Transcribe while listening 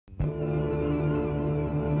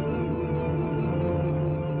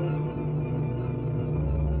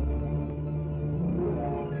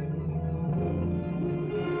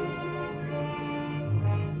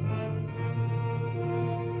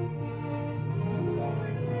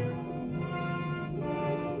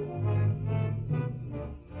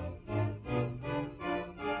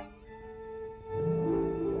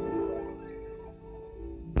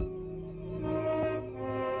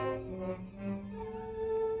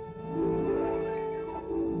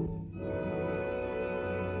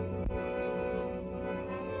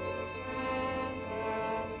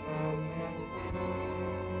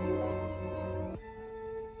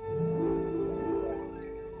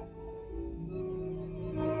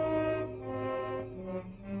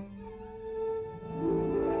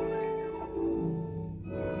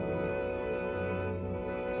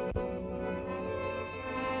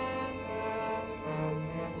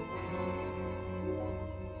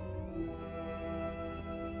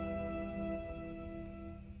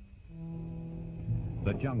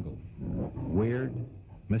The jungle, weird,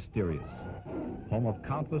 mysterious, home of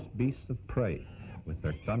countless beasts of prey with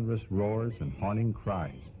their thunderous roars and haunting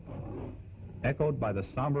cries, echoed by the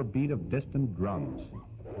somber beat of distant drums.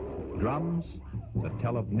 Drums that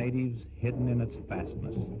tell of natives hidden in its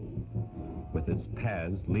fastness, with its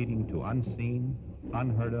paths leading to unseen,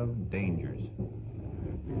 unheard of dangers.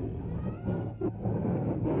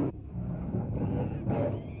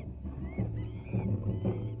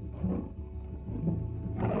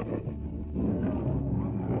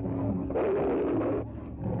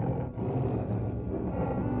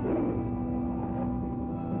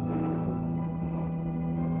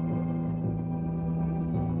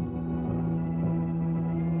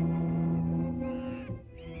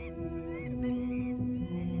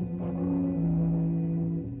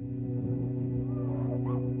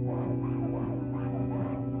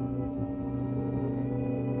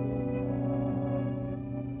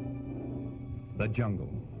 The jungle,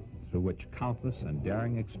 through which countless and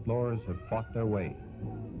daring explorers have fought their way,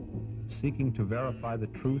 seeking to verify the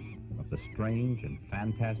truth of the strange and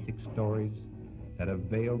fantastic stories that have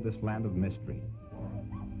veiled this land of mystery,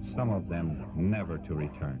 some of them never to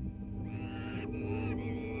return.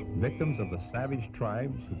 Victims of the savage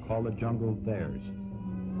tribes who call the jungle theirs,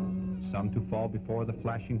 some to fall before the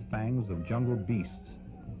flashing fangs of jungle beasts,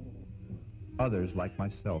 others like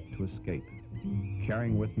myself to escape,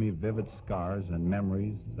 carrying with me vivid scars and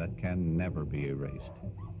memories that can never be erased.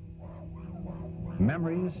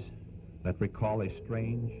 Memories that recall a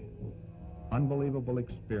strange, unbelievable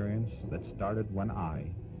experience that started when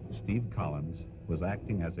I, Steve Collins, was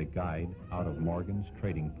acting as a guide out of Morgan's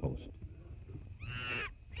trading post.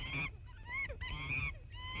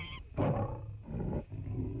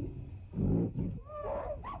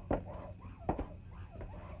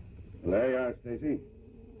 There you are, Stacy.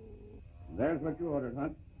 There's what you ordered,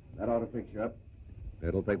 Hunt. That ought to fix you up.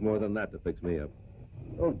 It'll take more than that to fix me up.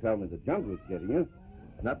 Don't tell me the jungle's getting you.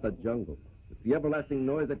 Not the jungle. It's the everlasting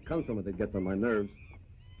noise that comes from it that gets on my nerves.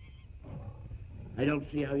 I don't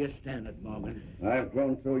see how you stand it, Morgan. I've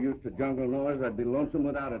grown so used to jungle noise, I'd be lonesome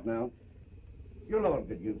without it now. You'll all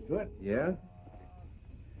get used to it. Yeah?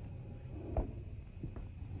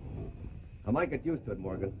 I might get used to it,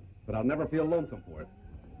 Morgan, but I'll never feel lonesome for it.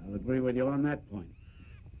 I'll agree with you on that point.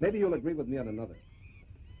 Maybe you'll agree with me on another.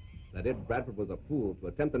 That Ed Bradford was a fool to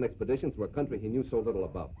attempt an expedition through a country he knew so little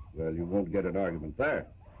about. Well, you won't get an argument there.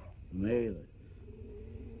 Me either.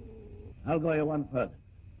 I'll go you one further.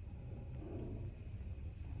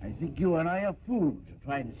 I think you and I are fools for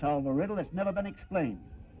trying to solve a riddle that's never been explained.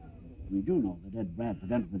 We do know that Ed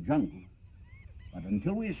Bradford entered the jungle. But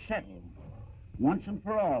until we settle, once and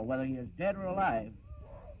for all, whether he is dead or alive,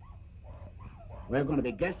 we're going to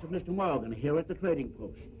be guests of Mr. Morgan here at the trading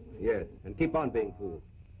post. Yes, and keep on being fools.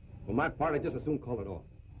 For my part, I just as soon call it off.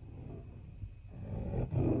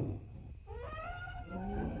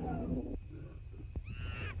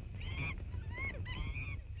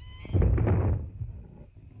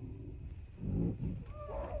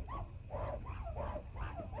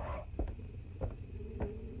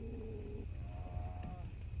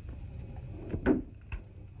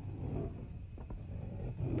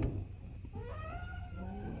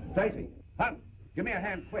 Stacy, Hunt, give me a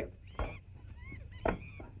hand quick.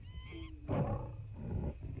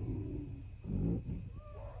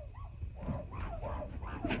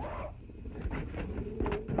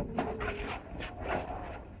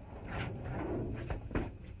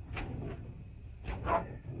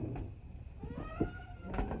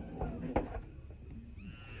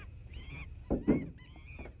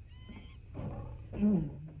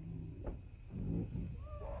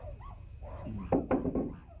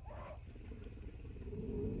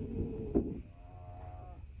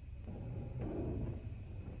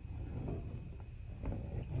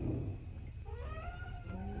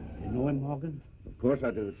 Morgan? Of course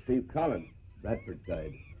I do. It's Steve Collins, Bradford's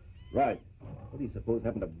guide. Right. What do you suppose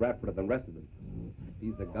happened to Bradford and the rest of them? If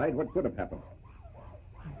he's the guide, what could have happened?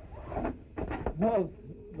 No,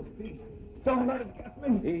 the beast. Don't let it get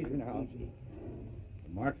me. Easy now. Easy.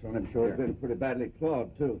 The marks on him sure have been pretty badly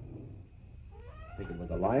clawed, too. Think it was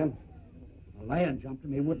a lion? A lion jumped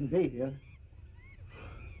him, he wouldn't be here.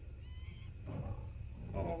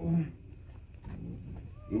 Oh.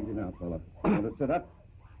 Easy now, fella. Want to sit up?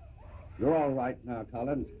 You're all right now,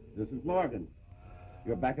 Collins. This is Morgan.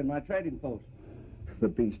 You're back in my trading post. The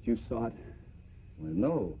beast, you saw it? Well,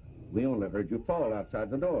 no. We only heard you fall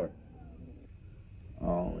outside the door.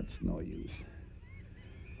 Oh, it's no use.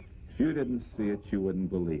 If you didn't see it, you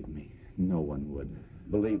wouldn't believe me. No one would.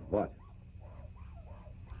 Believe what?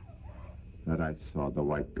 That I saw the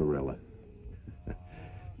white gorilla.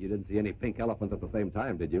 You didn't see any pink elephants at the same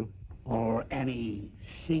time, did you? Or any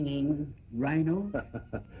singing rhino?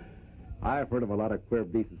 I've heard of a lot of queer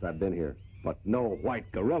beasts since I've been here, but no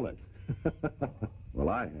white gorillas. Well,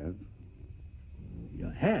 I have.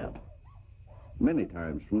 You have? Many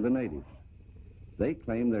times from the natives. They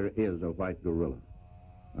claim there is a white gorilla,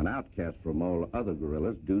 an outcast from all other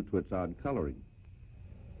gorillas due to its odd coloring.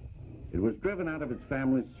 It was driven out of its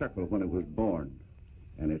family's circle when it was born,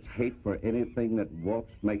 and its hate for anything that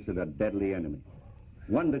walks makes it a deadly enemy,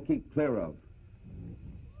 one to keep clear of.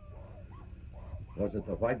 Was it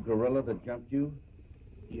the white gorilla that jumped you?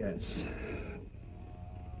 Yes.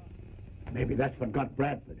 Maybe that's what got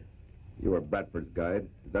Bradford. You were Bradford's guide.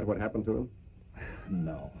 Is that what happened to him?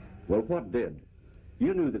 No. Well, what did?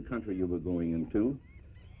 You knew the country you were going into.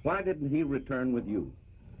 Why didn't he return with you?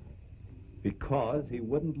 Because he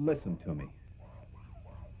wouldn't listen to me.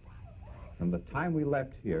 From the time we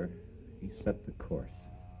left here, he set the course,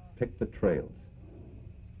 picked the trails.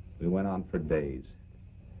 We went on for days,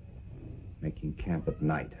 making camp at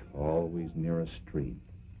night, always near a stream.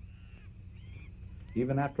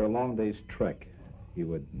 Even after a long day's trek, he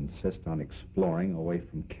would insist on exploring away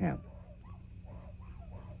from camp.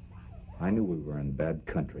 I knew we were in bad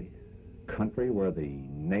country where the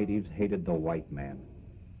natives hated the white man.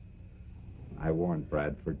 I warned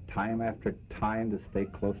Bradford time after time to stay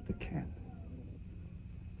close to camp.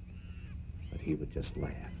 But he would just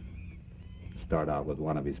laugh, start out with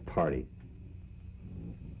one of his party.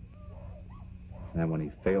 Then when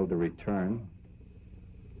he failed to return,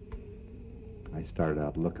 I started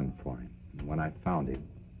out looking for him. And when I found him,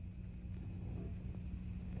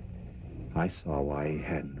 I saw why he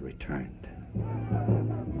hadn't returned.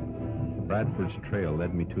 Bradford's trail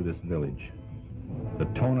led me to this village. The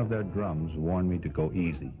tone of their drums warned me to go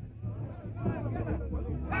easy.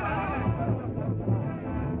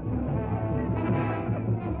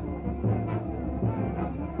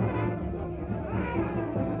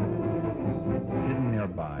 Hidden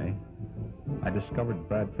nearby, I discovered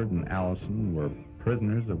Bradford and Allison were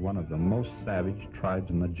prisoners of one of the most savage tribes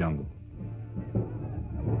in the jungle.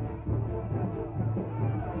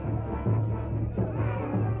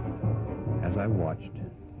 As I watched,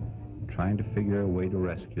 trying to figure a way to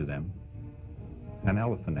rescue them, an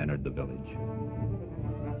elephant entered the village.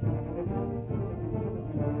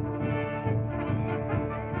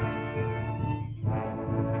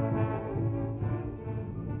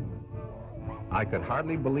 I could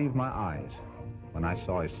hardly believe my eyes when I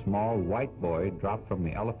saw a small white boy drop from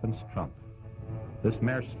the elephant's trunk. This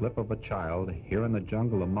mere slip of a child here in the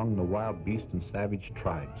jungle among the wild beasts and savage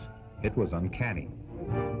tribes. It was uncanny.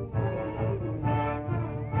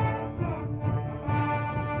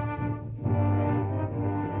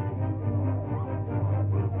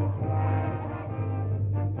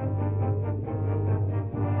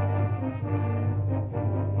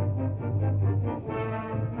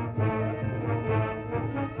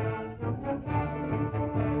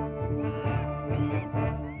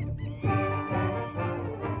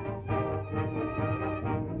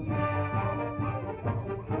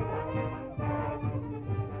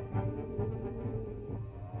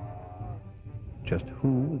 Just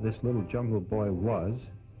who this little jungle boy was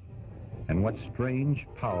and what strange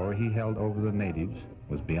power he held over the natives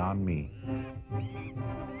was beyond me.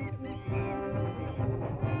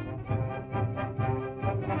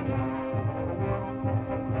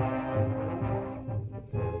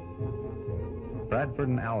 Bradford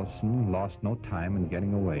and Allison lost no time in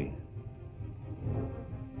getting away.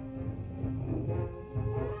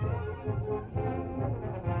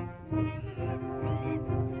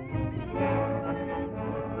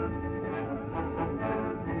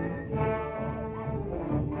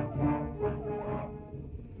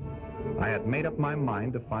 I had made up my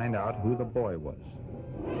mind to find out who the boy was.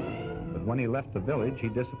 But when he left the village, he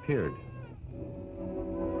disappeared.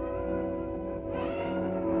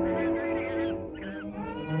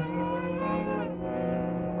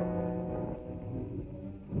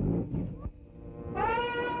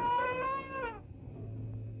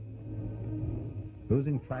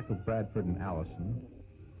 Losing track of Bradford and Allison,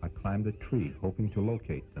 I climbed a tree, hoping to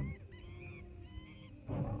locate them.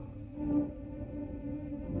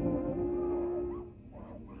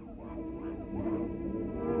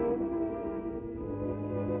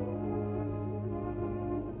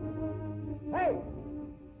 Hey!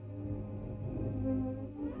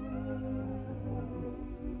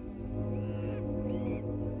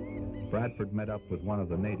 Bradford met up with one of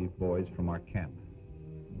the native boys from our camp.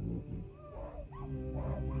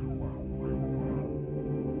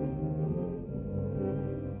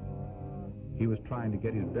 He was trying to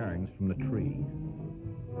get his bearings from the tree.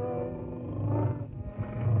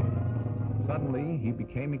 Suddenly, he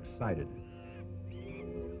became excited.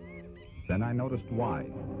 Then I noticed why.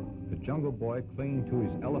 The Jungle Boy, clinging to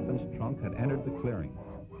his elephant's trunk, had entered the clearing.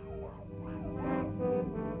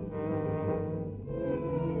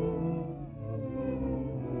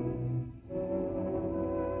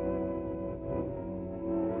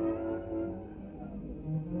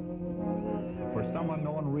 For some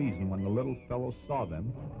unknown reason, when the little fellow saw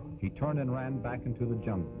them, he turned and ran back into the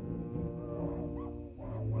jungle.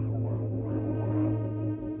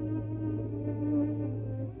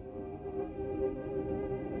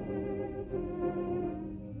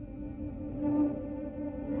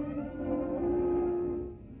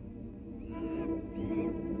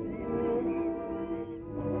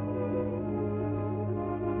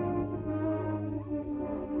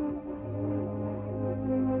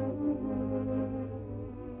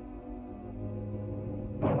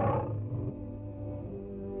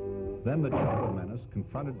 Then the jungle menace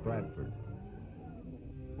confronted Bradford.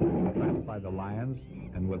 Trapped by the lions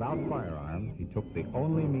and without firearms, he took the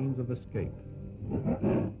only means of escape.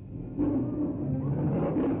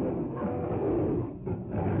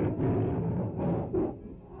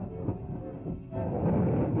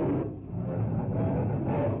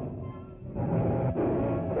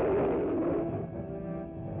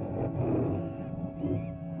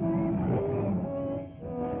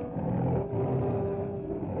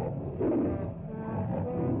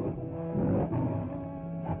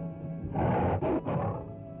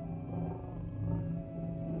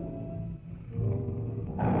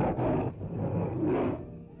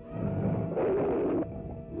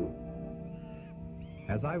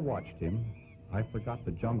 As I watched him, I forgot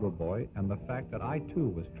the Jungle Boy and the fact that I too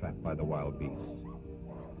was trapped by the wild beasts.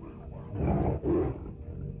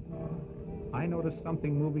 I noticed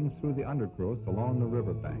something moving through the undergrowth along the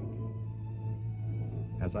riverbank.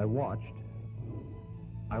 As I watched,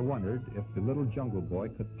 I wondered if the little Jungle Boy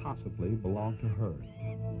could possibly belong to her.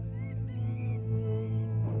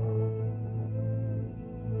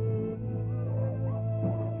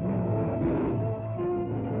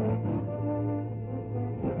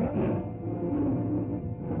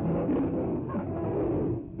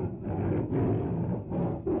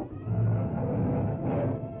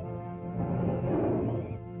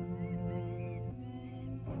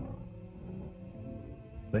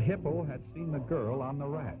 The hippo had seen the girl on the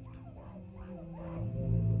raft.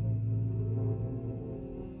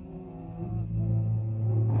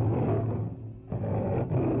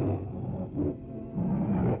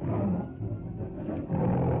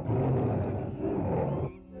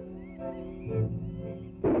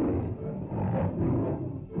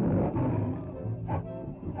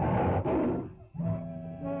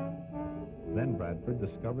 Then Bradford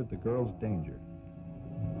discovered the girl's danger.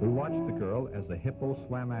 We watched the girl as the hippo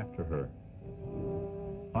swam after her.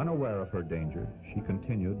 Unaware of her danger, she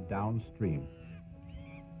continued downstream.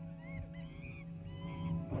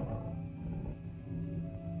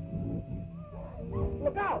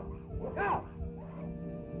 Look out! Look out!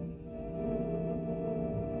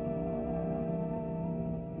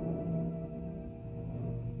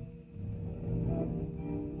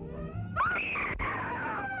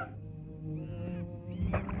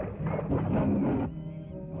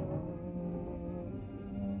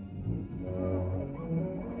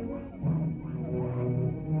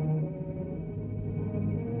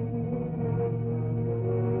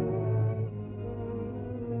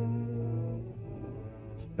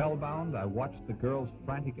 Spellbound, I watched the girl's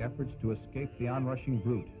frantic efforts to escape the onrushing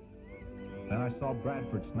brute. Then I saw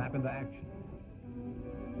Bradford snap into action.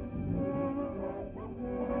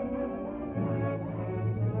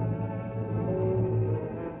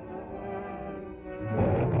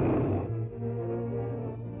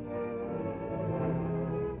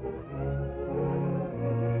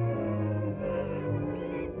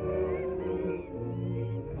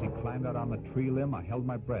 As he climbed out on the tree limb, I held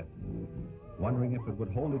my breath, wondering if it would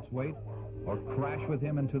hold its weight or crash with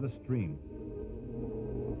him into the stream.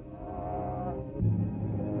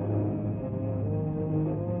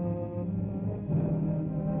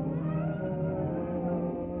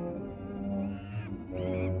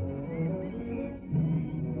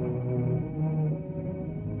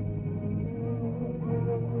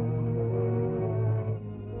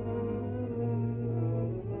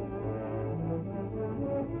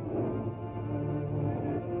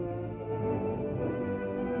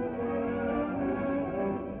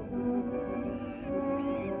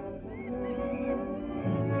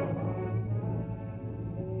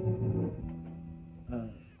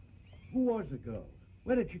 Who was the girl?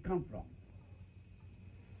 Where did she come from?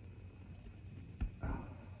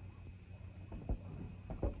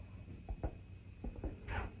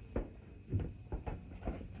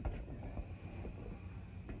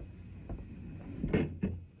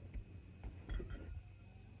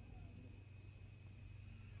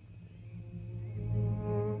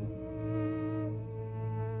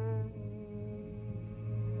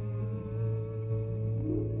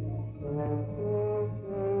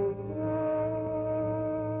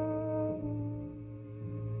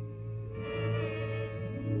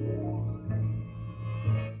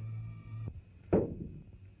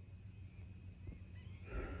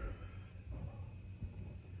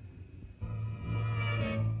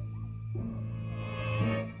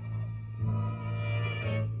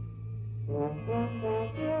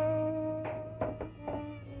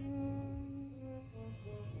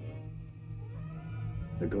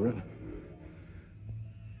 The gorilla.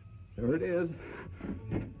 There it is.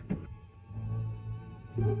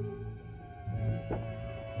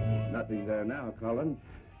 Nothing there now, Colin.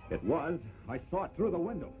 It was. I saw it through the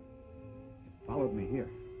window. It followed me here.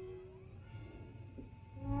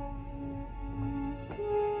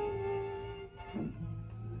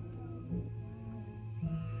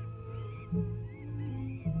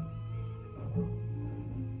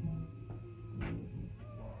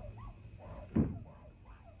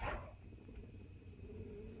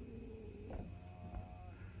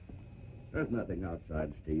 There's nothing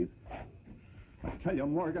outside, Steve. I tell you,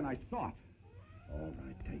 Morgan, I saw it. All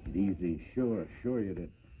right, take it easy. Sure you did.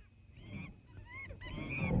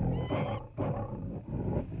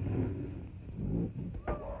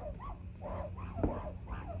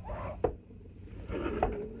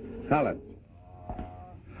 Colin.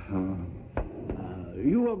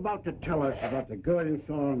 You were about to tell us about the girl you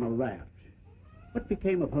saw on the raft. What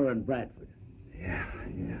became of her in Bradford? Yeah.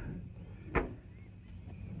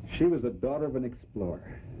 She was the daughter of an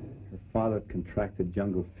explorer. Her father contracted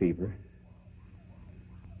jungle fever.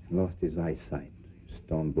 He lost his eyesight. He was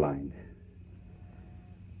stone blind.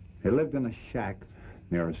 They lived in a shack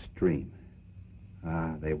near a stream.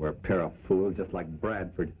 They were a pair of fools, just like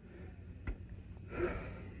Bradford.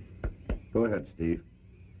 Go ahead, Steve.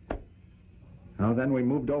 Well, then we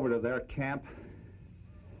moved over to their camp.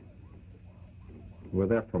 We were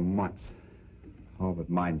there for months. Oh, but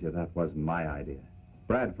mind you, that wasn't my idea.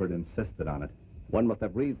 Bradford insisted on it. One must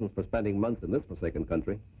have reasons for spending months in this forsaken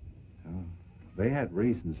country. Oh, they had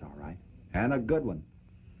reasons, all right. And a good one.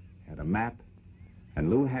 Had a map, and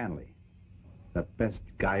Lou Hanley, the best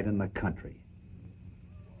guide in the country.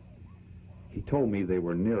 He told me they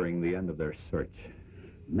were nearing the end of their search.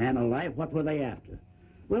 Man alive, what were they after?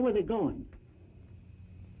 Where were they going?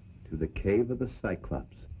 To the cave of the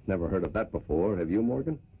Cyclops. Never heard of that before. Have you,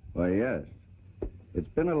 Morgan? Why, yes. It's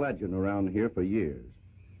been a legend around here for years.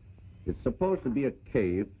 It's supposed to be a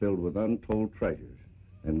cave filled with untold treasures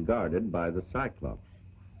and guarded by the Cyclops.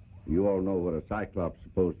 You all know what a Cyclops is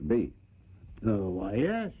supposed to be. Oh, why,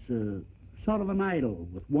 yes. Sort of an idol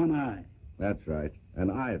with one eye. That's right, an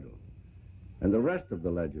idol. And the rest of the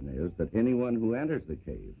legend is that anyone who enters the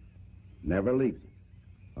cave never leaves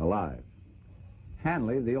it, alive.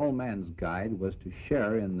 Hanley, the old man's guide, was to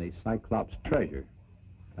share in the Cyclops' treasure.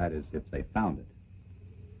 That is, if they found it.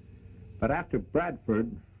 But after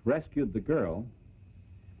Bradford rescued the girl,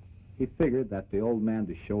 he figured that the old man,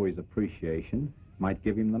 to show his appreciation, might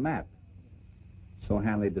give him the map. So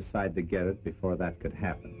Hanley decided to get it before that could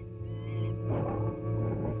happen.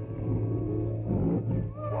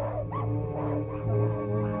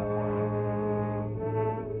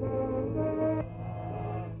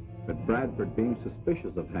 But Bradford, being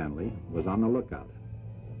suspicious of Hanley, was on the lookout.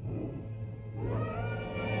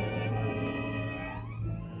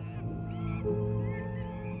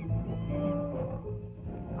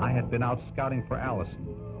 I had been out scouting for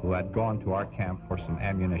Allison, who had gone to our camp for some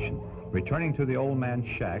ammunition. Returning to the old man's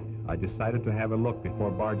shack, I decided to have a look before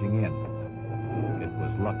barging in. It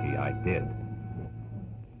was lucky I did.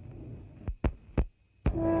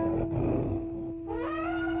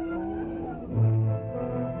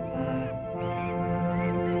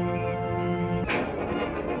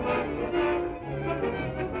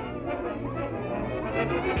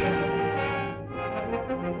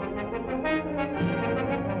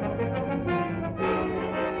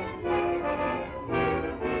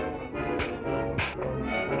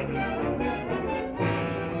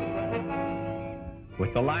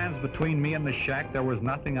 With the lines between me and the shack, there was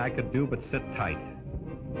nothing I could do but sit tight.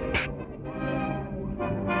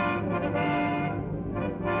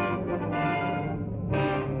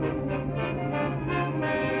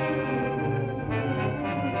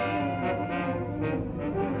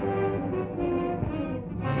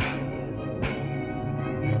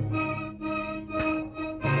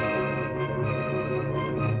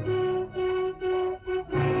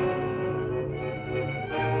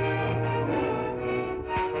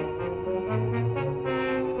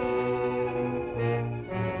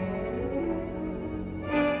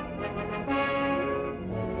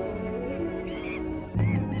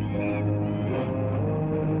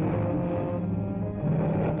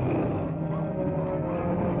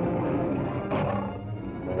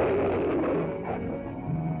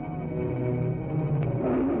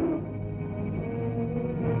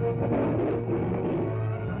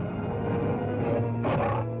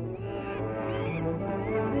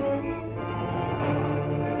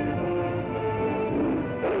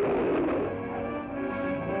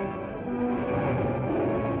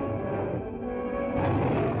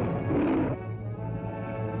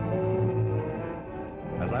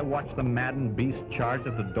 watched the maddened beast charge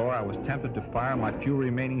at the door, I was tempted to fire my few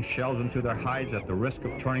remaining shells into their hides at the risk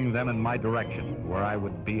of turning them in my direction, where I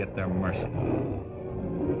would be at their mercy.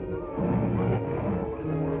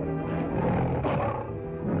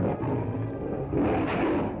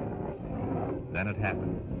 Then it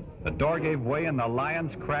happened. The door gave way and the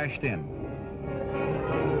lions crashed in.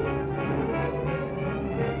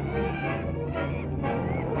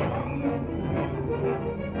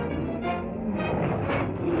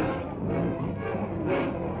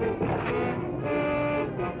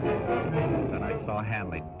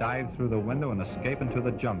 Hanley dive through the window and escape into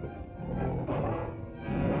the jungle.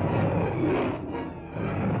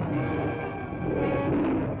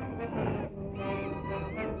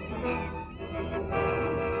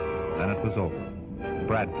 Then it was over.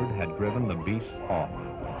 Bradford had driven the beasts off.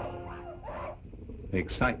 The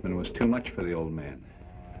excitement was too much for the old man,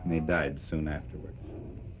 and he died soon afterwards.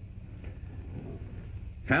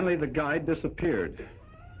 Hanley, the guide, disappeared.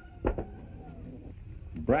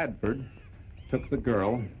 Bradford took the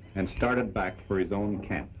girl and started back for his own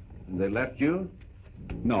camp. And they left you?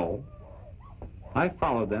 No. I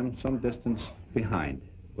followed them some distance behind,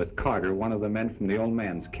 with Carter, one of the men from the old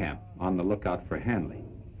man's camp, on the lookout for Hanley.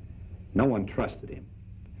 No one trusted him,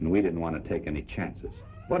 and we didn't want to take any chances.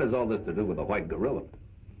 What has all this to do with the white gorilla?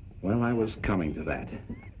 Well, I was coming to that.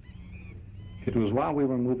 It was while we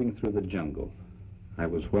were moving through the jungle. I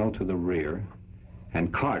was well to the rear,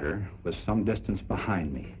 and Carter was some distance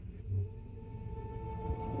behind me.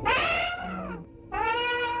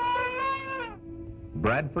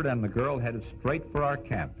 Bradford and the girl headed straight for our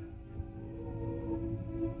camp.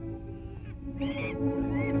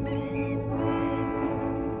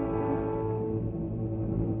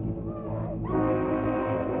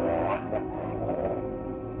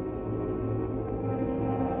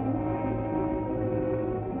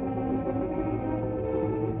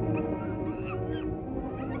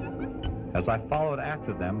 As I followed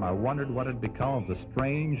after them, I wondered what had become of the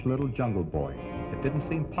strange little jungle boy. It didn't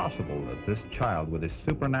seem possible that this child with his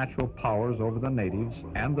supernatural powers over the natives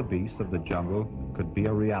and the beasts of the jungle could be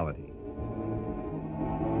a reality.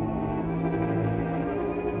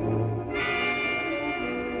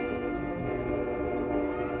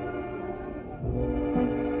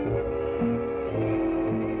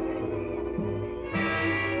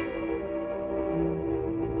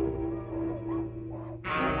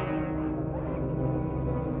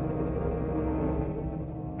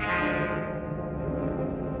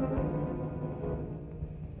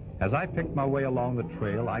 As I picked my way along the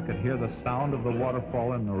trail, I could hear the sound of the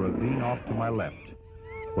waterfall in the ravine off to my left,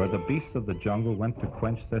 where the beasts of the jungle went to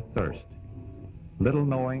quench their thirst, little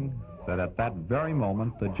knowing that at that very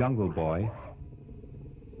moment the jungle boy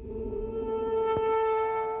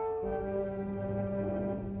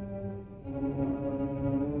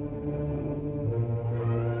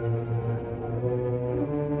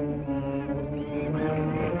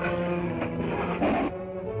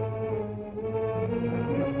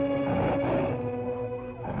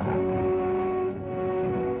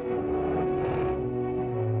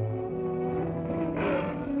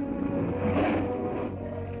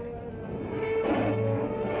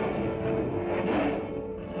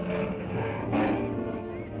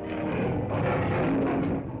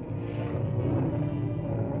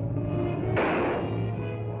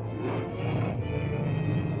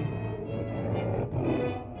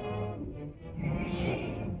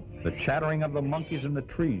The chattering of the monkeys in the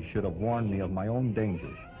trees should have warned me of my own danger.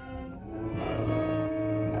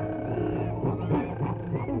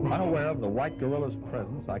 Unaware of the white gorilla's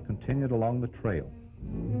presence, I continued along the trail.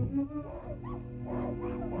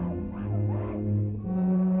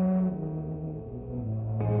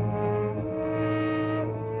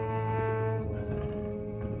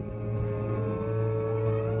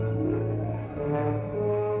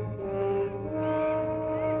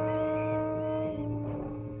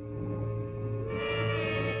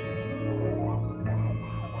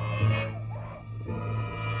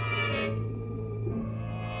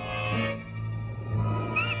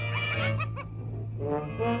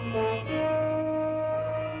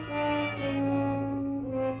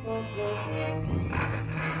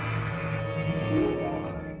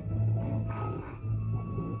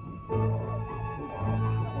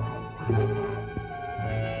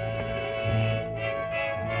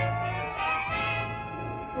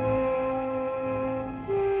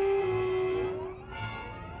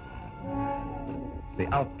 The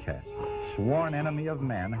outcast, sworn enemy of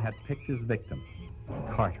man, had picked his victim,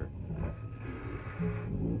 Carter.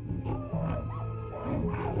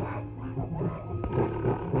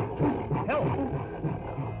 Help!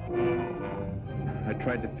 I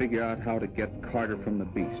tried to figure out how to get Carter from the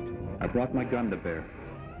beast. I brought my gun to bear,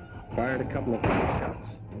 fired a couple of pot shots,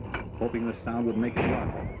 hoping the sound would make it run.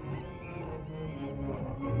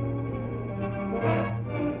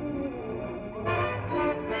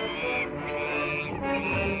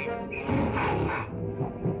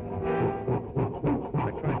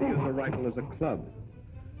 I tried to use the rifle as a club,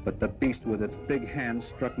 but the beast with its big hands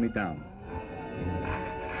struck me down.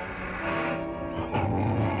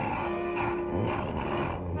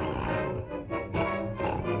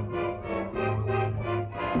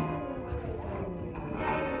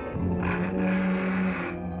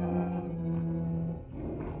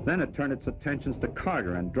 Then it turned its attentions to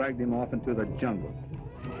Carter and dragged him off into the jungle.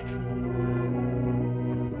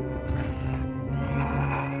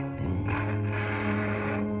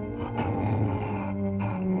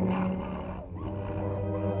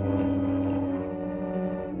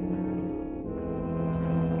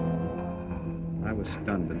 I was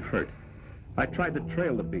stunned and hurt. I tried to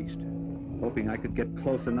trail the beast, hoping I could get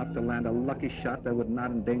close enough to land a lucky shot that would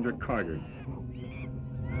not endanger Carter.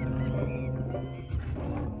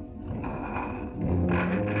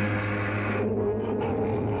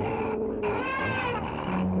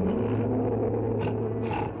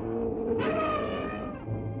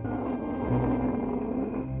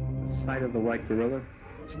 The sight of the white gorilla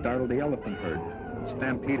startled the elephant herd,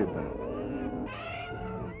 stampeded them.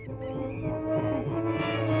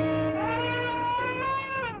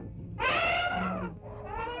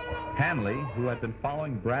 Hanley, who had been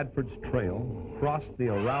following Bradford's trail, crossed the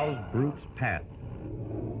aroused brute's path.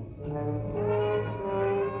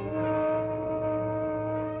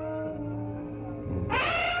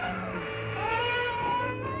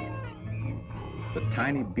 The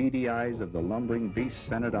tiny beady eyes of the lumbering beast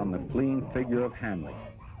centered on the fleeing figure of Hanley.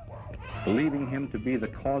 Believing him to be the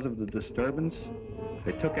cause of the disturbance,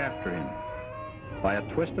 they took after him. By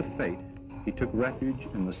a twist of fate, he took refuge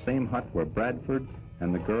in the same hut where Bradford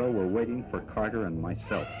and the girl were waiting for Carter and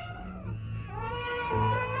myself.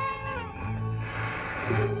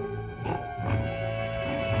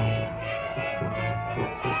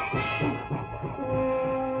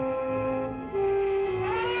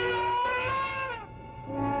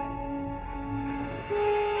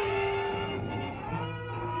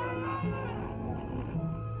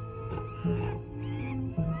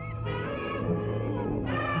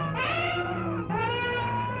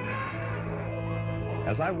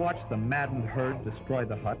 As I watched the maddened herd destroy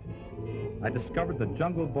the hut, I discovered the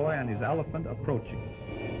Jungle Boy and his elephant approaching.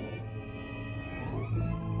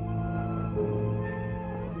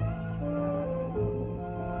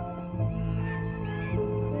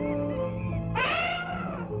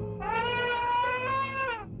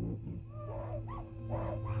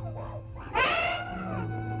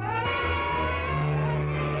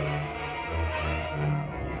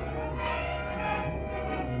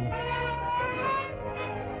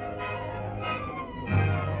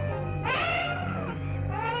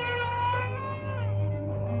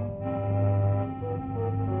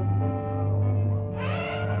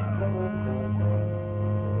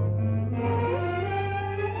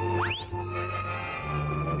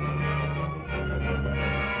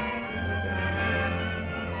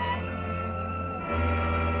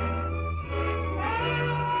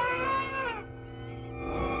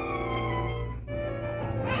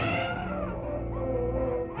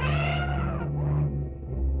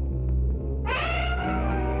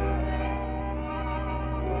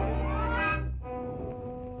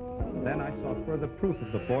 The proof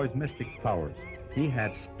of the boy's mystic powers. He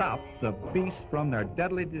had stopped the beasts from their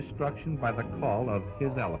deadly destruction by the call of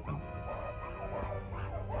his elephant.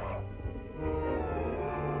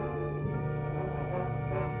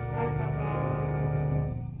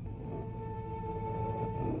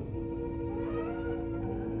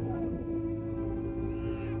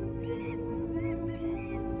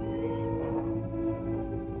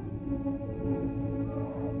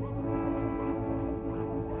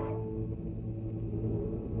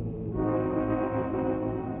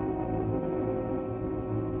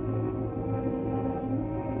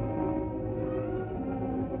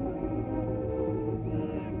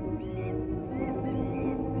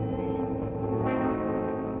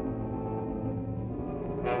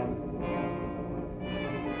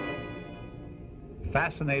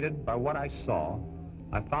 Fascinated by what I saw,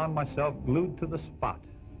 I found myself glued to the spot.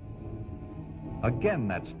 Again,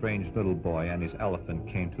 that strange little boy and his elephant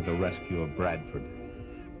came to the rescue of Bradford.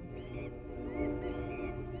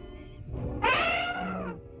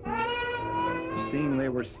 Seeing they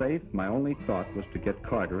were safe, my only thought was to get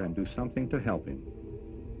Carter and do something to help him.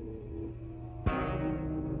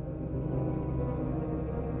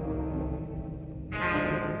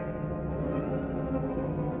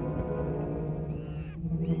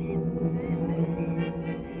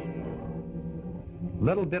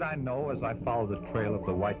 Little did I know as I followed the trail of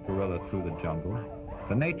the white gorilla through the jungle,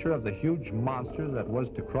 the nature of the huge monster that was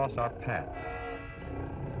to cross our path.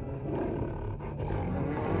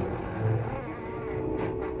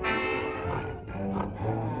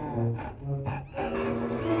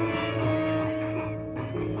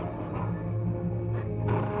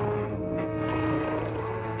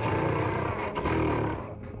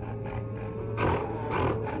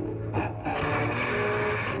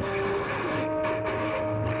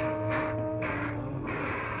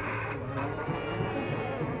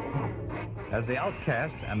 As the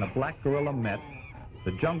outcast and the black gorilla met,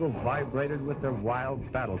 the jungle vibrated with their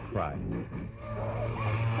wild battle cry.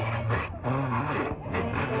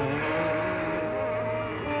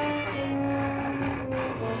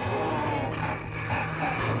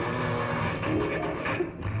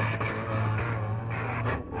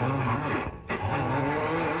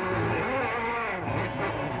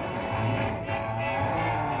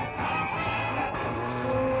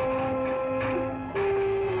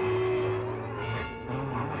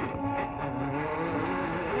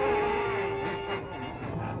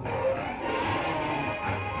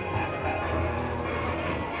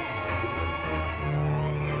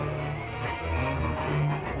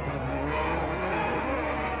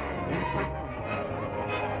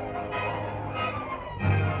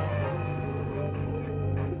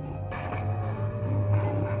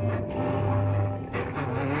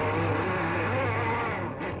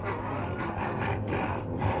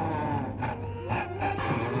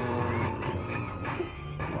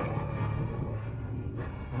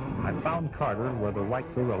 I found Carter where the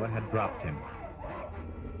white gorilla had dropped him.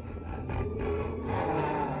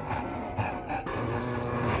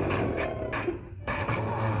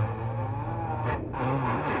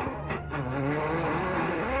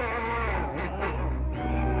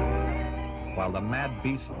 While the mad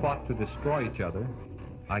beasts fought to destroy each other,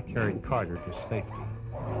 I carried Carter to safety.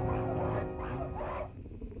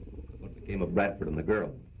 What became of Bradford and the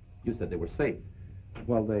girl? You said they were safe.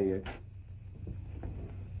 Well, they...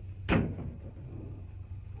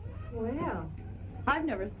 Well, I've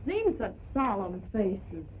never seen such solemn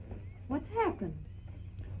faces. What's happened?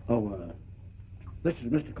 Oh, this is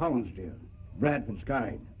Mr. Collins, dear. Bradford's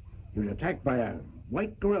guide. He was attacked by a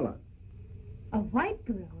white gorilla. A white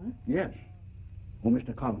gorilla? Yes. Oh,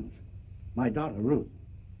 Mr. Collins, my daughter, Ruth.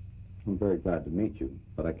 I'm very glad to meet you,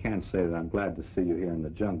 but I can't say that I'm glad to see you here in the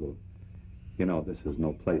jungle. You know, this is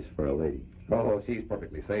no place for a lady. Oh, she's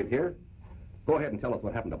perfectly safe here. Go ahead and tell us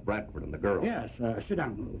what happened to Bradford and the girl. Yes, sit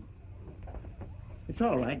down, Ruth. It's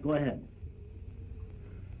all right, go ahead.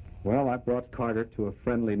 Well, I brought Carter to a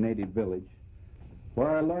friendly native village,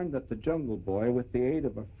 where I learned that the Jungle Boy, with the aid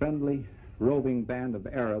of a friendly, roving band of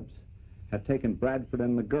Arabs, had taken Bradford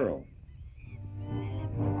and the girl.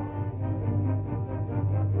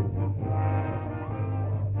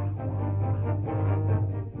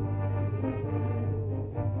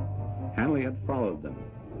 Hanley had followed them.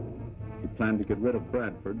 He planned to get rid of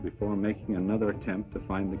Bradford before making another attempt to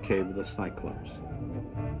find the cave of the Cyclops.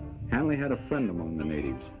 Hanley had a friend among the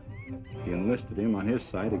natives. He enlisted him on his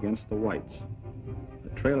side against the whites.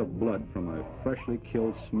 A trail of blood from a freshly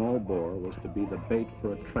killed small boar was to be the bait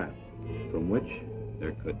for a trap, from which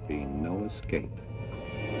there could be no escape.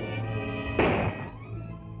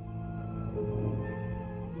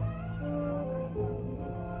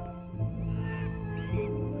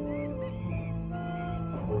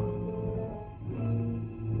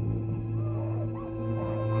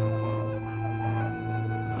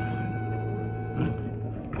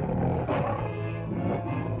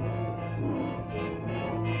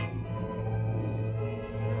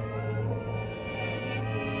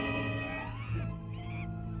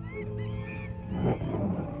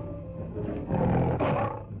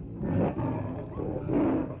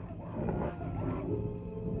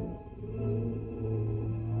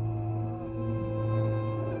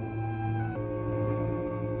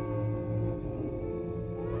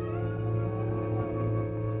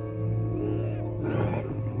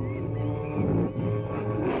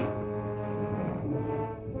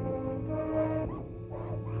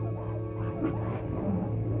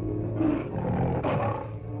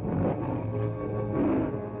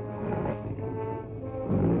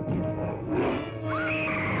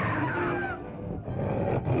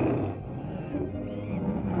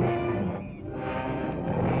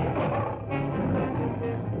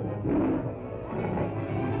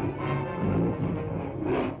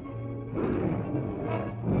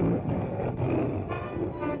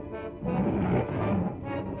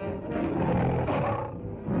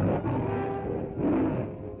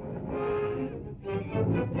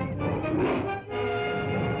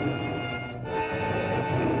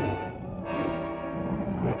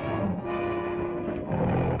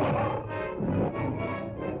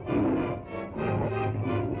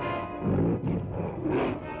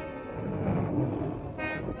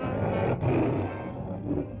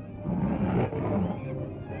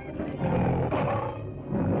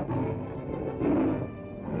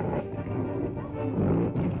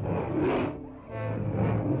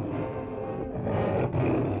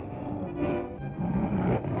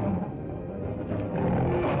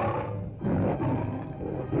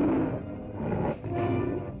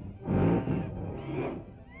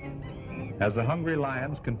 As the hungry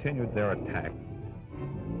lions continued their attack,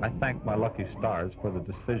 I thanked my lucky stars for the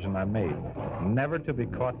decision I made, never to be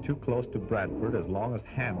caught too close to Bradford as long as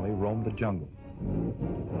Hanley roamed the jungle.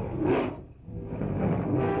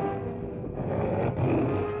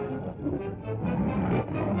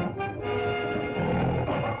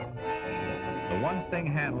 The one thing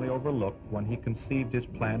Hanley overlooked when he conceived his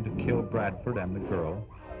plan to kill Bradford and the girl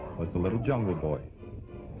was the little jungle boy.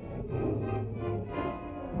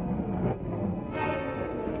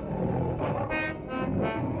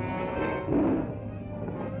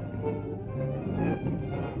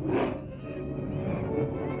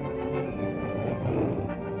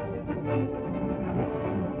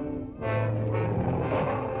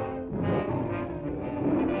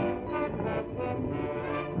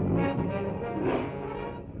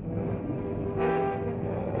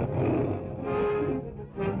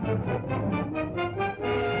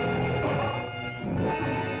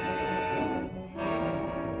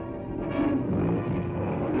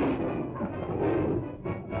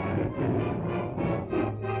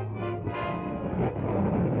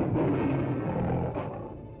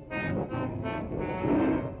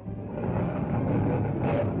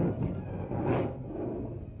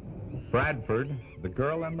 Bradford, the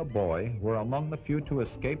girl, and the boy were among the few to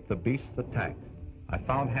escape the beast's attack. I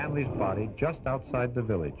found Hanley's body just outside the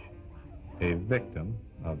village, a victim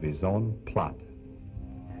of his own plot.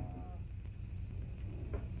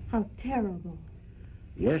 How terrible.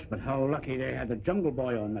 Yes, but how lucky they had the jungle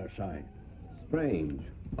boy on their side. Strange.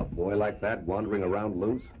 A boy like that wandering around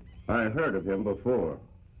loose? I heard of him before.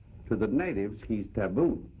 To the natives, he's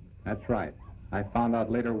taboo. That's right. I found out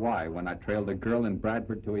later why when I trailed the girl and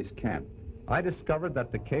Bradford to his camp. I discovered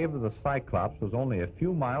that the cave of the Cyclops was only a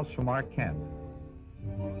few miles from our camp.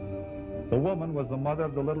 The woman was the mother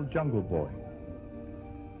of the little jungle boy.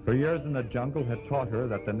 Her years in the jungle had taught her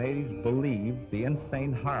that the natives believed the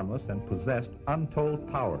insane harmless and possessed untold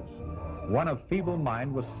powers. One of feeble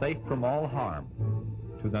mind was safe from all harm.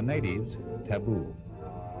 To the natives, taboo.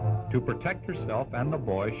 To protect herself and the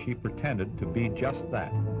boy, she pretended to be just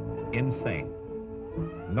that, insane.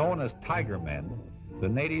 Known as tiger men, the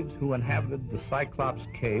natives who inhabited the Cyclops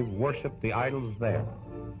cave worshipped the idols there.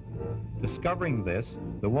 Discovering this,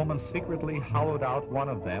 the woman secretly hollowed out one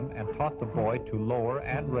of them and taught the boy to lower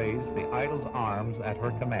and raise the idol's arms at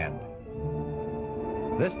her command.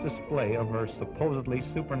 This display of her supposedly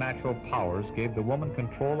supernatural powers gave the woman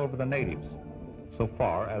control over the natives, so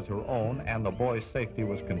far as her own and the boy's safety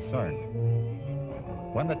was concerned.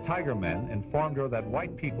 When the tiger men informed her that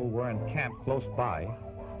white people were in camp close by,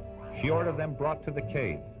 she ordered them brought to the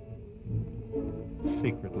cave,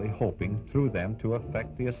 secretly hoping through them to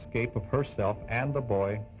effect the escape of herself and the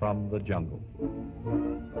boy from the jungle.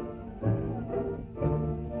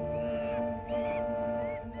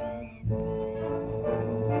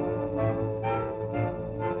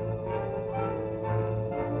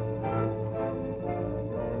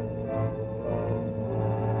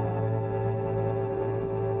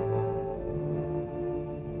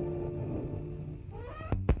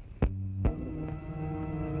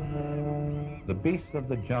 The beasts of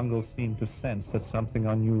the jungle seemed to sense that something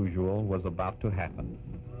unusual was about to happen.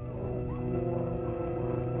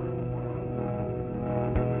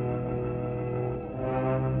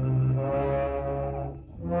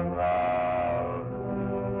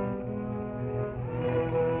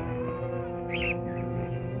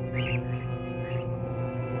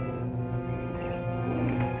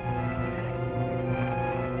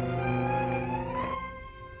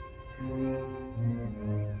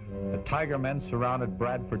 Tiger men surrounded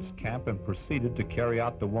Bradford's camp and proceeded to carry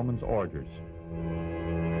out the woman's orders.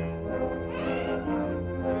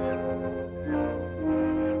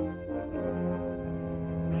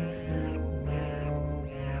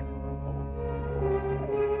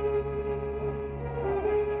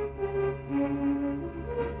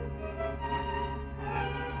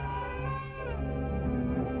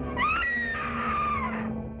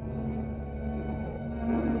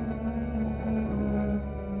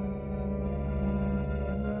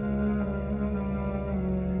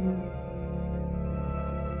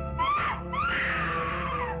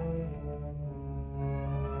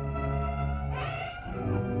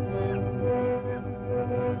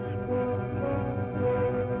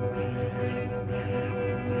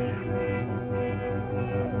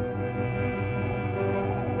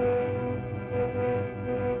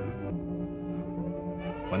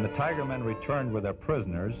 When the tiger men returned with their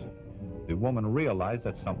prisoners, the woman realized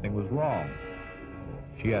that something was wrong.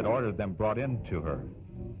 She had ordered them brought in to her,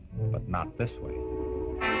 but not this way.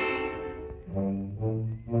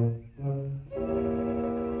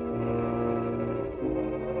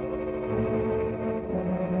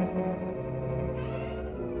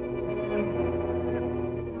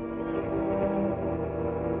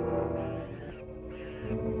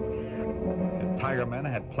 tiger men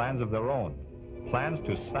had plans of their own. Plans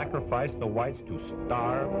to sacrifice the whites to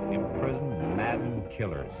starve, imprison, maddened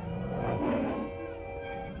killers.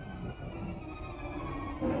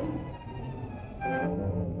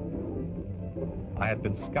 I had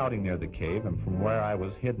been scouting near the cave, and from where I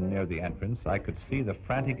was hidden near the entrance, I could see the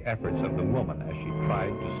frantic efforts of the woman as she tried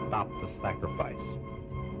to stop the sacrifice.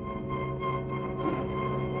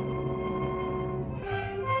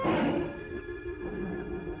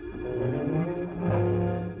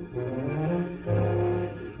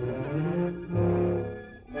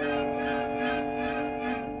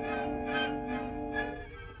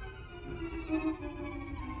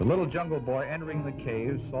 The little jungle boy entering the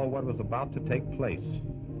cave saw what was about to take place.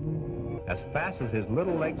 As fast as his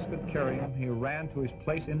little legs could carry him, he ran to his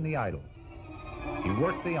place in the idol. He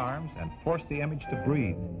worked the arms and forced the image to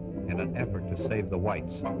breathe in an effort to save the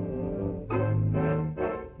whites.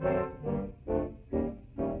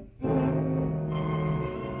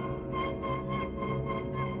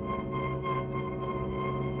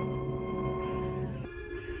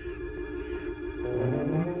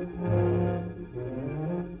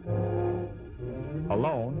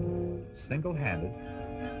 Alone, single-handed,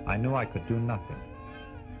 I knew I could do nothing.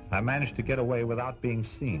 I managed to get away without being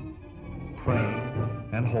seen, praying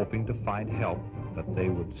and hoping to find help, that they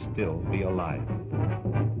would still be alive.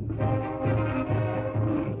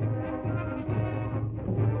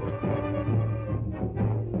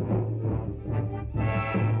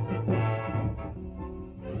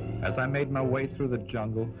 As I made my way through the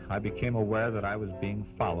jungle, I became aware that I was being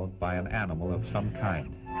followed by an animal of some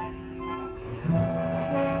kind.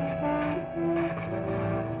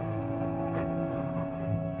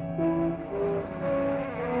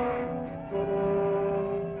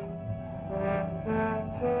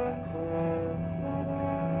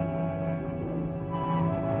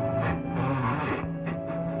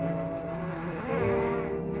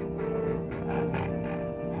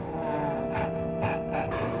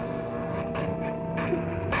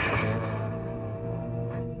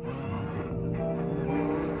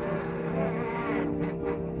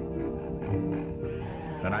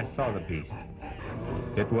 Then I saw the beast.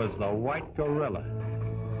 It was the white gorilla,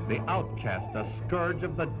 the outcast, the scourge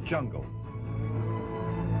of the jungle.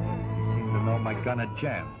 He seemed to know my gun had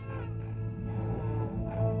jammed.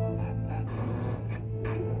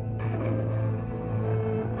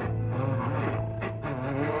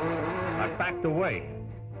 I backed away.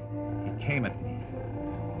 He came at me,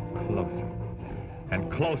 closer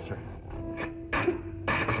and closer.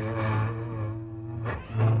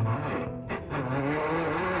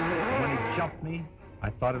 Jumped me, I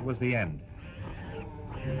thought it was the end.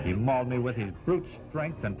 He mauled me with his brute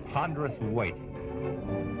strength and ponderous weight.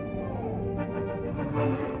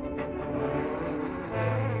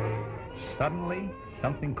 Suddenly,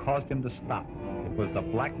 something caused him to stop. It was the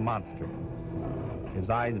black monster, his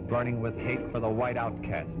eyes burning with hate for the white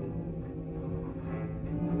outcast.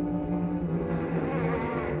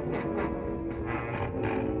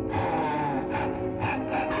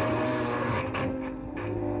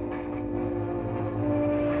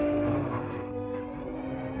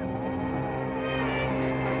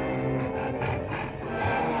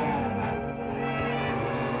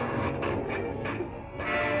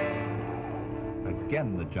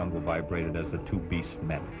 Again, the jungle vibrated as the two beasts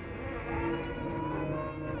met.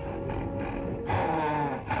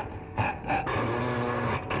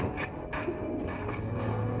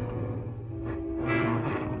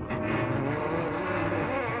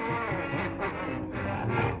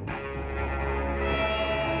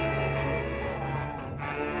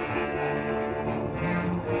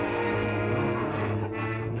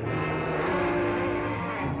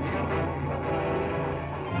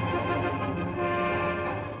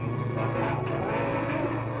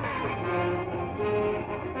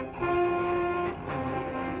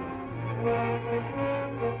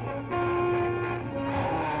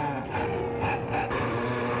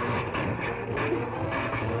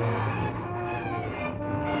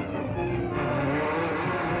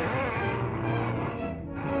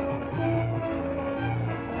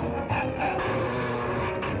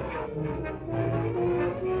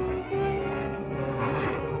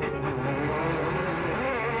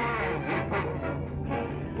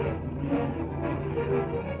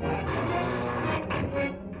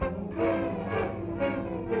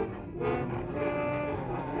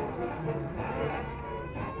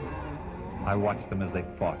 I watched them as they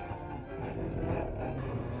fought.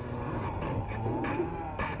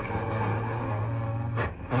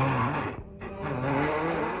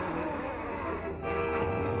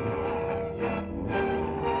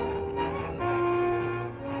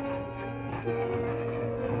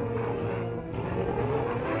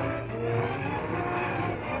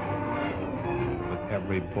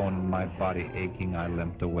 every bone in my body aching, I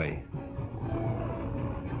limped away.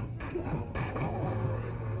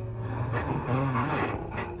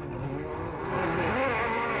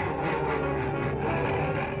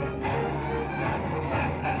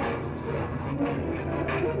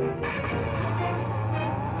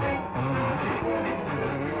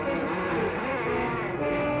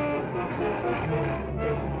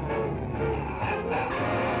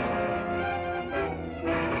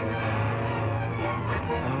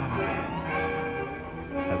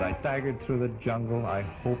 Staggered through the jungle, I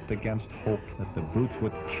hoped against hope that the brutes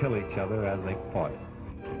would kill each other as they fought.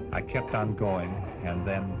 I kept on going, and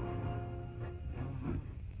then...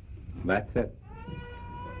 That's it.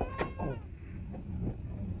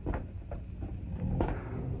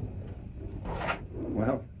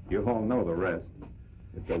 Well, you all know the rest.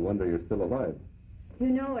 It's a wonder you're still alive.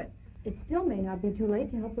 You know, it still may not be too late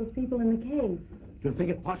to help those people in the cave. Do you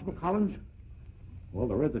think it possible, Collins? Well,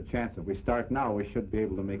 there is a chance if we start now, we should be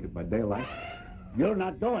able to make it by daylight. You're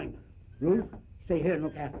not going. Ruth, stay here and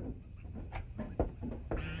look after them.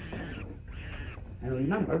 And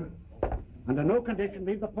remember, under no condition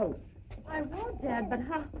leave the post. I won't, Dad, but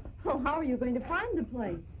how are you going to find the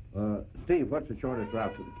place? Steve, what's the shortest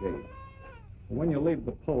route to the cave? When you leave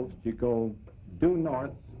the post, you go due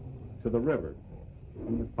north to the river.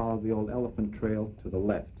 And you follow the old elephant trail to the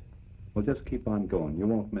left. Well, just keep on going. You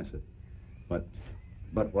won't miss it.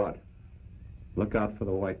 But what? Look out for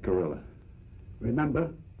the white gorilla.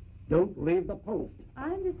 Remember, don't leave the post. I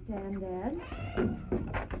understand, Dad.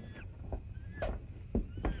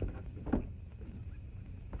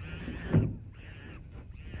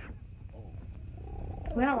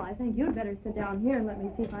 Well, I think you'd better sit down here and let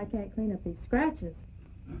me see if I can't clean up these scratches.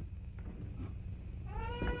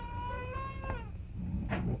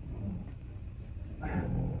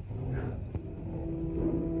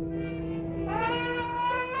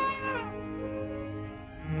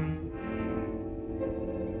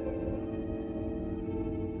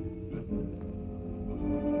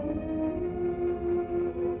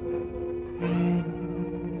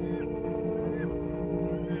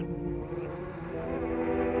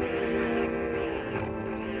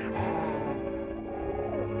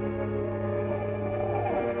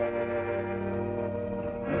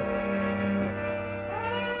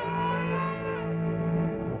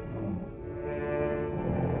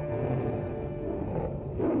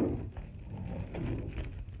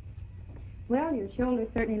 Well, your shoulder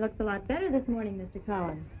certainly looks a lot better this morning, Mr.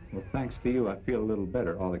 Collins. Well, thanks to you, I feel a little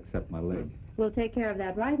better, all except my leg. We'll take care of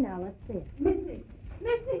that right now. Let's see it. Missy!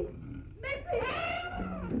 Missy! Missy!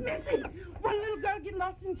 Missy! One little girl get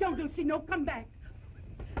lost in jungle. She no come back.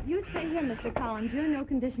 You stay here, Mr. Collins. You're in no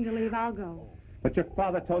condition to leave. I'll go. But your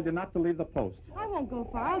father told you not to leave the post. I won't go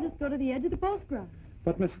far. I'll just go to the edge of the post ground.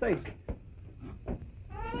 But, Miss Stacy...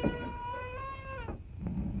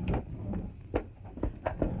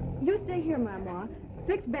 You stay here, Mama.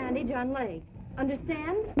 Fix bandage on leg.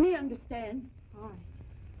 Understand? Me understand. All right.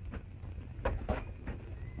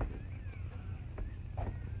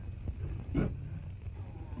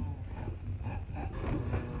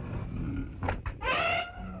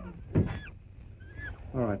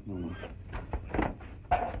 All right, Mama.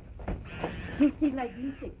 You see like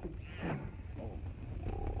you fix it.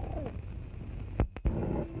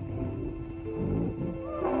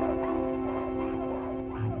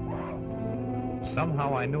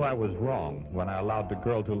 Somehow I knew I was wrong when I allowed the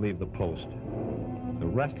girl to leave the post. The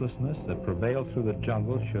restlessness that prevailed through the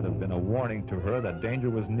jungle should have been a warning to her that danger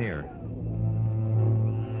was near.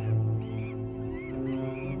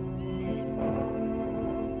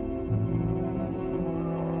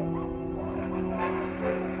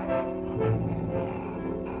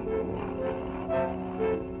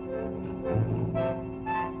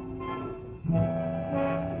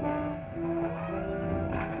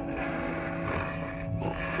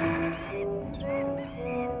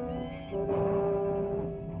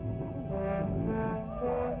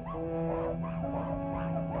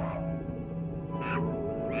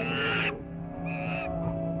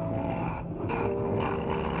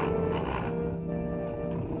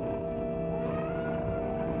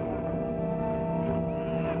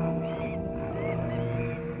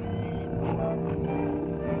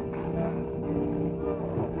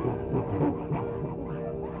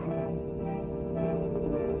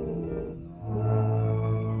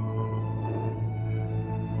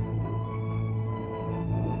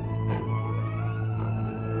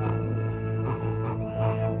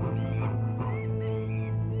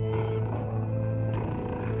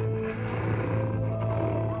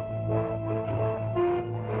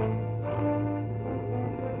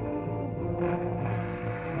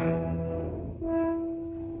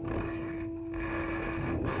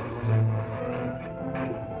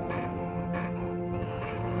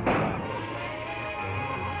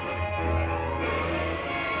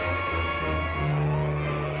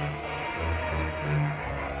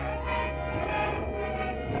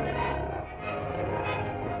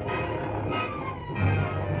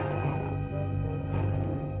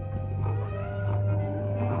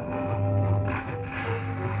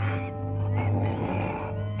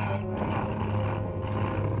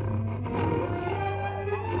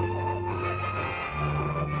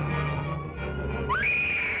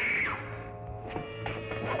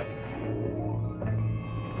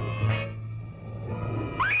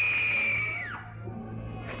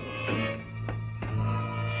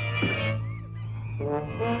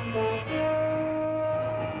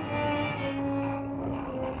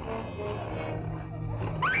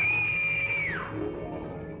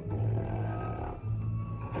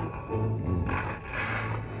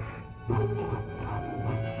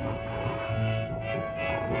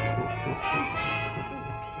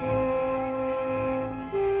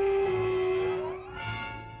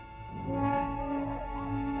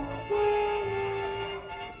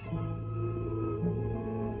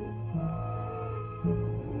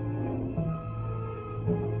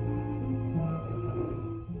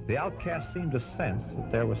 The outcast seemed to sense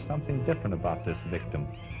that there was something different about this victim.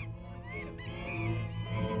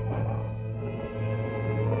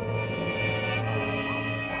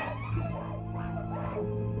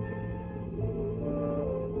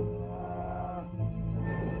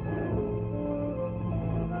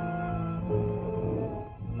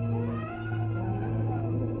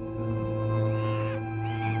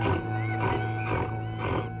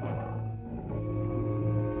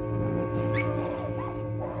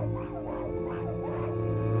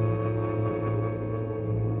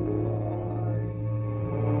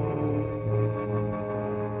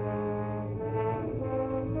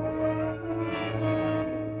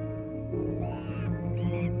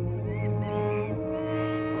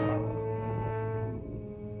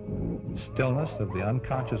 Stillness of the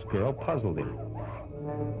unconscious girl puzzled him.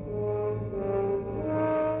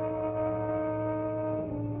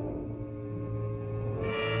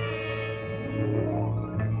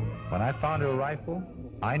 When I found her rifle,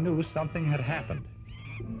 I knew something had happened.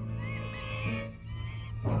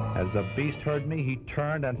 As the beast heard me, he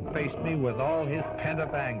turned and faced me with all his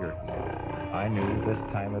pent-up anger. I knew this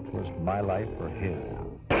time it was my life or his.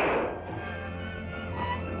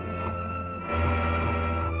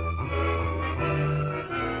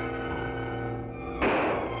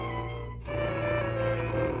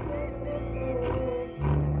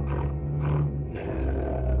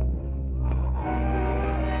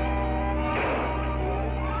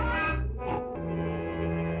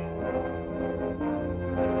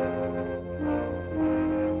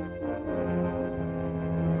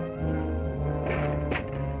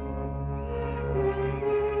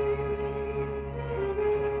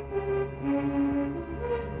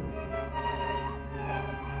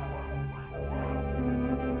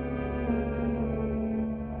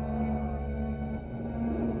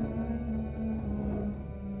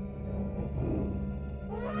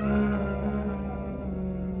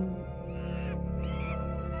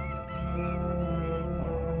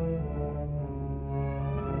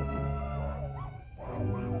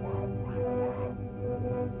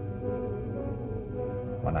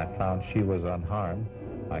 When I found she was unharmed,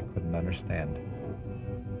 I couldn't understand.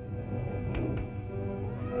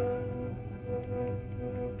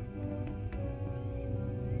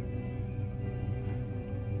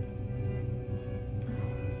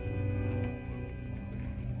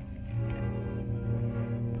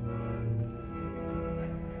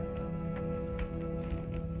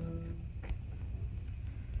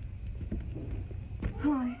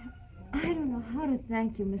 Oh, I don't know how to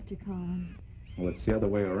thank you, Mr. Collins. Well, it's the other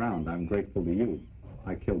way around. I'm grateful to you.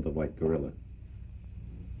 I killed the white gorilla.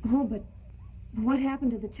 Oh, but what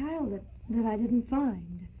happened to the child that I didn't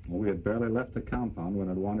find? Well, we had barely left the compound when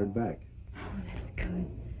it wandered back. Oh, that's good.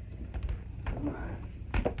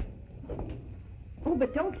 Oh,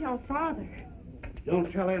 but don't tell Father. Don't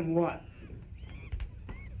tell him what?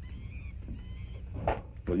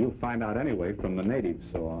 Well, you'll find out anyway from the natives,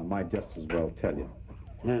 so I might just as well tell you.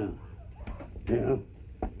 Yeah. Yeah.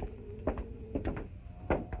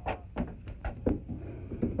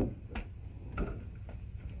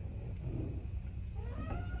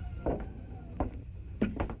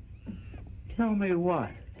 Tell me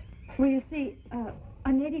what? Well, you see,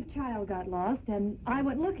 a native child got lost, and I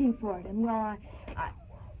went looking for it, and, well,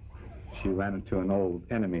 She ran into an old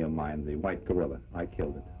enemy of mine, the white gorilla. I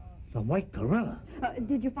killed it. The white gorilla?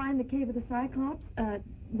 Did you find the cave of the Cyclops?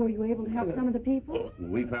 Were you able to help some of the people?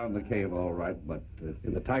 We found the cave all right, but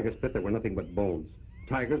In the tiger's pit, there were nothing but bones.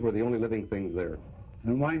 Tigers were the only living things there.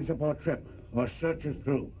 And winds up our trip. Our search is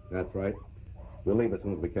through. That's right. We'll leave as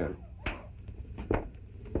soon as we can.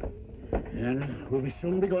 And we'll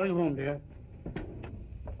soon be going home, dear.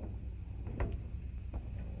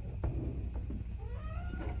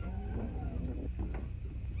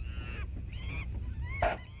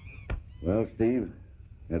 well, Steve,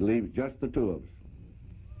 that leaves just the two of us.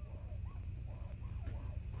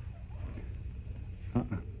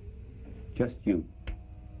 Just you.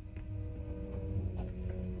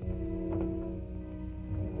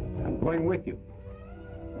 I'm going with you.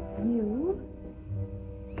 You?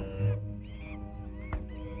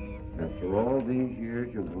 After all these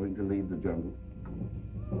years, you're going to leave the jungle?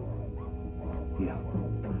 Yeah.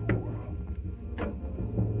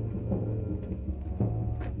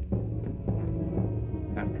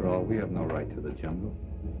 After all, we have no right to the jungle.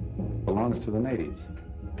 It belongs to the natives.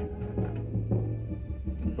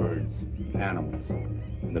 Birds, animals,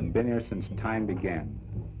 they've been here since time began.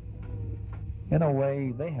 In a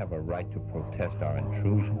way, they have a right to protest our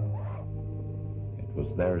intrusion. It was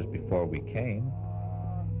theirs before we came,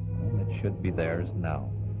 and it should be theirs now.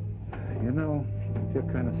 You know, I feel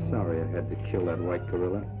kind of sorry I had to kill that white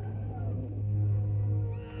gorilla.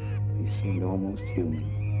 seemed almost human.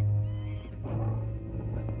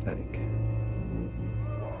 Pathetic.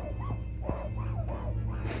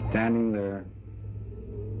 Standing there,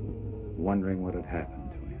 wondering what had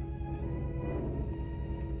happened to him.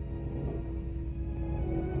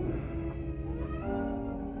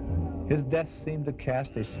 His death seemed to cast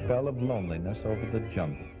a spell of loneliness over the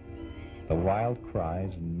jungle. The wild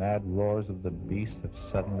cries and mad roars of the beast have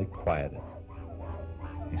suddenly quieted.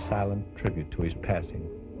 A silent tribute to his passing.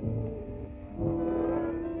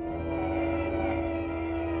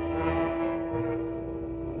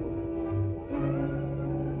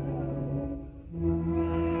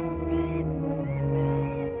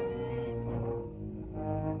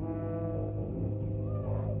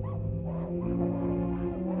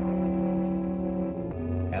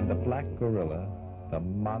 And the black gorilla, the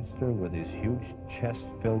monster with his huge chest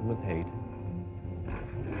filled with hate,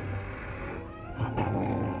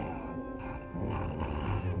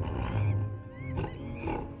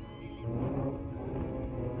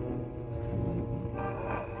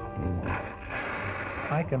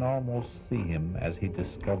 I can almost see him as he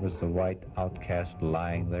discovers the white outcast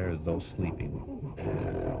lying there as though sleeping.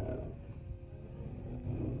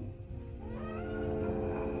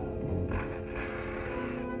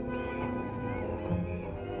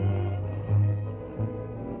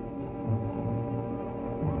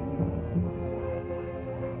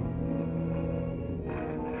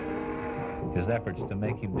 His efforts to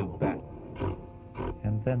make him do battle,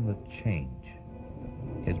 and then the change.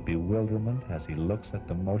 His bewilderment as he looks at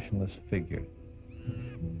the motionless figure.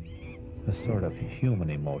 The sort of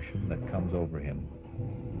human emotion that comes over him.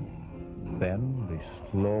 Then the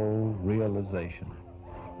slow realization.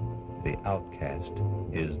 The outcast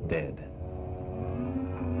is dead.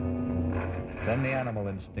 Then the animal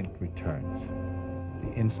instinct returns.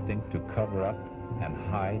 The instinct to cover up and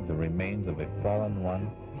hide the remains of a fallen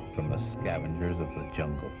one from the scavengers of the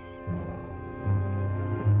jungle.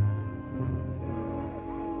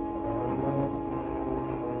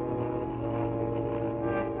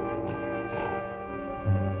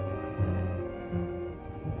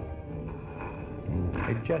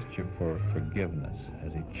 A gesture for forgiveness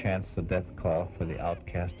as he chants the death call for the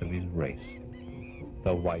outcast of his race,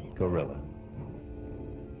 the white gorilla.